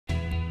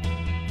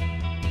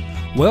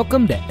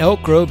Welcome to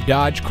Elk Grove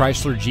Dodge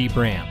Chrysler Jeep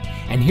Ram,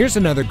 and here's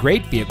another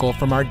great vehicle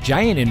from our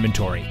giant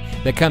inventory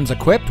that comes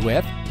equipped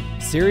with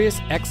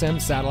Sirius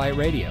XM satellite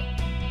radio,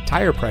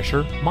 tire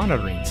pressure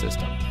monitoring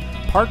system,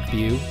 park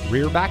view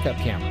rear backup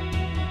camera,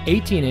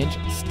 18-inch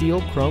steel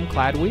chrome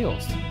clad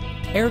wheels,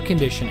 air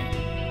conditioning.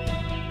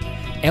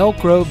 Elk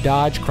Grove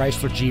Dodge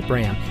Chrysler Jeep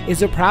Ram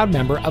is a proud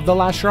member of the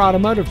Lasher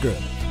Automotive Group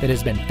that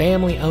has been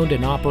family owned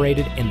and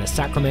operated in the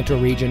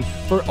Sacramento region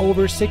for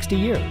over 60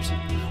 years.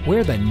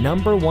 We're the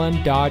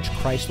 #1 Dodge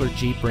Chrysler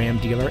Jeep Ram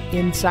dealer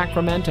in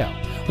Sacramento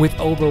with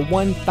over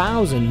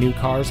 1,000 new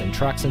cars and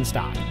trucks in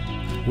stock.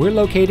 We're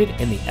located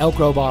in the Elk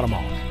Grove Auto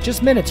Mall,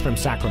 just minutes from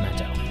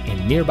Sacramento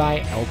in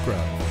nearby Elk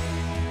Grove.